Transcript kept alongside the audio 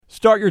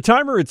Start your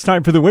timer. It's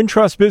time for the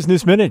Wintrust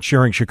Business Minute,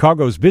 sharing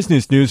Chicago's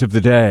business news of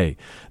the day.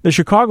 The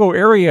Chicago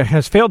area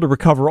has failed to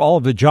recover all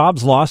of the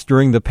jobs lost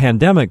during the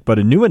pandemic, but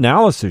a new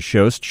analysis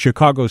shows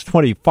Chicago's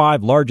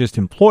 25 largest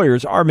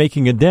employers are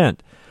making a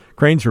dent.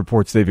 Crain's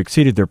reports they've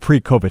exceeded their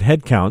pre-COVID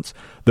headcounts.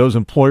 Those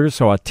employers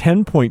saw a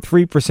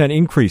 10.3%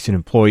 increase in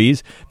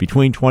employees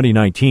between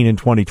 2019 and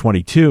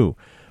 2022.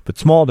 But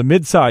small to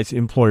mid-sized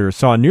employers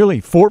saw a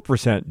nearly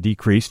 4%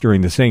 decrease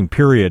during the same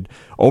period.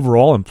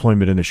 Overall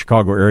employment in the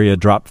Chicago area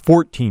dropped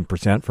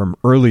 14% from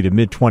early to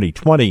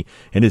mid-2020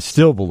 and is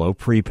still below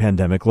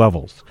pre-pandemic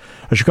levels.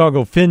 A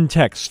Chicago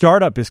fintech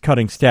startup is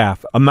cutting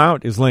staff.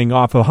 Amount is laying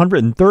off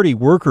 130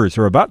 workers,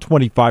 or about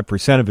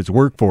 25% of its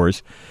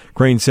workforce.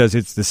 Crain says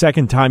it's the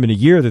second time in a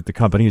year that the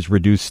company has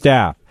reduced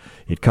staff.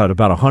 It cut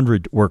about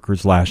 100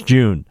 workers last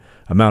June.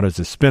 Amount is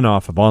a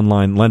spinoff of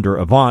online lender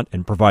Avant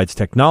and provides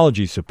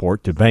technology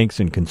support to banks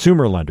and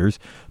consumer lenders.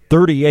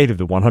 38 of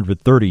the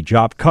 130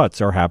 job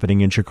cuts are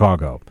happening in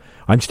Chicago.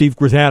 I'm Steve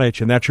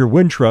Grzanich, and that's your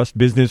Wintrust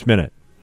Business Minute.